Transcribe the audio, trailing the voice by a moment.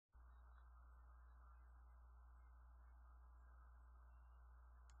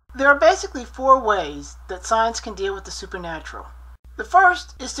There are basically four ways that science can deal with the supernatural. The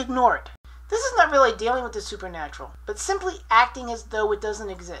first is to ignore it. This is not really dealing with the supernatural, but simply acting as though it doesn't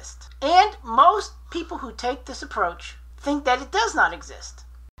exist. And most people who take this approach think that it does not exist.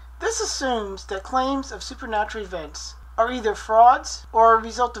 This assumes that claims of supernatural events are either frauds or a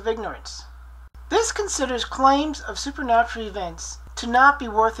result of ignorance. This considers claims of supernatural events to not be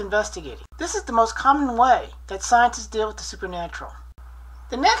worth investigating. This is the most common way that scientists deal with the supernatural.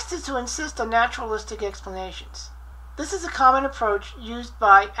 The next is to insist on naturalistic explanations. This is a common approach used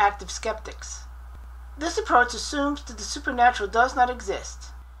by active skeptics. This approach assumes that the supernatural does not exist,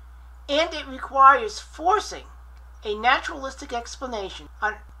 and it requires forcing a naturalistic explanation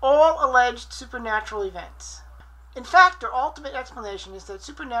on all alleged supernatural events. In fact, their ultimate explanation is that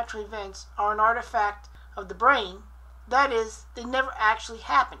supernatural events are an artifact of the brain, that is, they never actually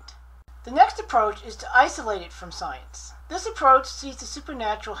happened. The next approach is to isolate it from science. This approach sees the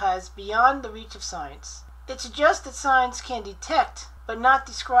supernatural as beyond the reach of science. It suggests that science can detect but not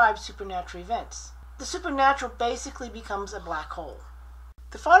describe supernatural events. The supernatural basically becomes a black hole.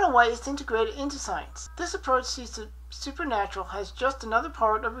 The final way is to integrate it into science. This approach sees the supernatural as just another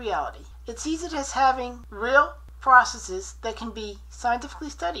part of reality. It sees it as having real processes that can be scientifically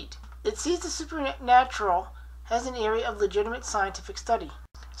studied. It sees the supernatural as an area of legitimate scientific study.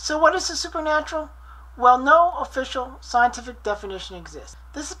 So what is the supernatural? Well, no official scientific definition exists.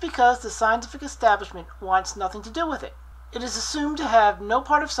 This is because the scientific establishment wants nothing to do with it. It is assumed to have no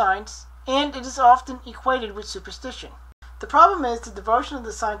part of science, and it is often equated with superstition. The problem is the devotion of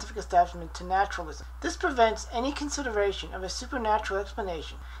the scientific establishment to naturalism. This prevents any consideration of a supernatural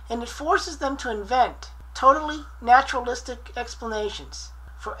explanation, and it forces them to invent totally naturalistic explanations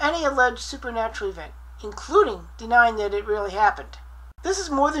for any alleged supernatural event, including denying that it really happened. This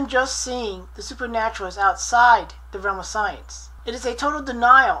is more than just seeing the supernatural as outside the realm of science. It is a total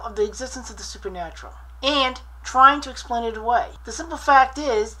denial of the existence of the supernatural and trying to explain it away. The simple fact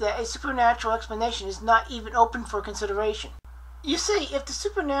is that a supernatural explanation is not even open for consideration. You see, if the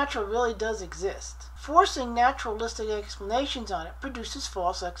supernatural really does exist, forcing naturalistic explanations on it produces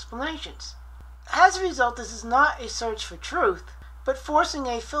false explanations. As a result, this is not a search for truth, but forcing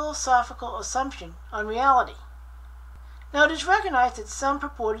a philosophical assumption on reality. Now, it is recognized that some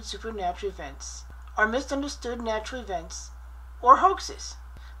purported supernatural events are misunderstood natural events or hoaxes,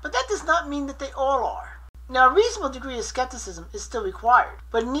 but that does not mean that they all are. Now, a reasonable degree of skepticism is still required,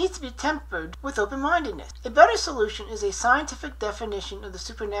 but it needs to be tempered with open-mindedness. A better solution is a scientific definition of the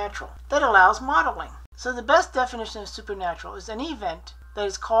supernatural that allows modeling. So the best definition of supernatural is any event that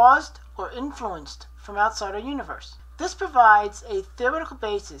is caused or influenced from outside our universe. This provides a theoretical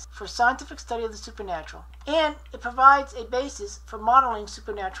basis for scientific study of the supernatural, and it provides a basis for modeling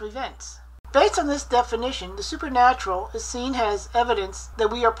supernatural events. Based on this definition, the supernatural is seen as evidence that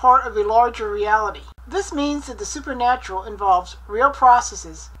we are part of a larger reality. This means that the supernatural involves real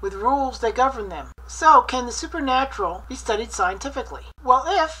processes with rules that govern them. So, can the supernatural be studied scientifically? Well,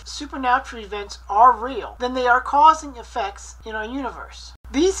 if supernatural events are real, then they are causing effects in our universe.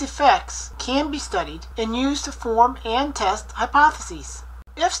 These effects can be studied and used to form and test hypotheses.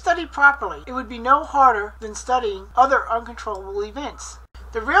 If studied properly, it would be no harder than studying other uncontrollable events.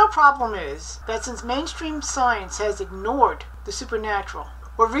 The real problem is that since mainstream science has ignored the supernatural,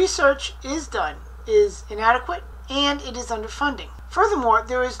 what research is done is inadequate and it is underfunding. Furthermore,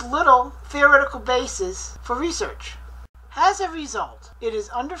 there is little theoretical basis for research. As a result, it is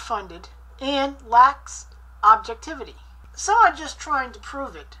underfunded and lacks objectivity. Some are just trying to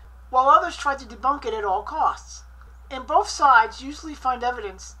prove it, while others try to debunk it at all costs. And both sides usually find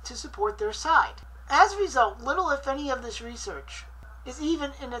evidence to support their side. As a result, little if any of this research is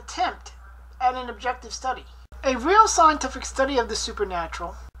even an attempt at an objective study. A real scientific study of the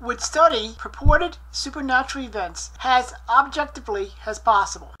supernatural would study purported supernatural events as objectively as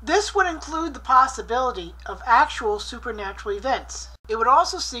possible. This would include the possibility of actual supernatural events. It would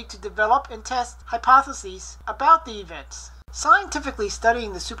also seek to develop and test hypotheses about the events. Scientifically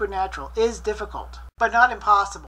studying the supernatural is difficult, but not impossible.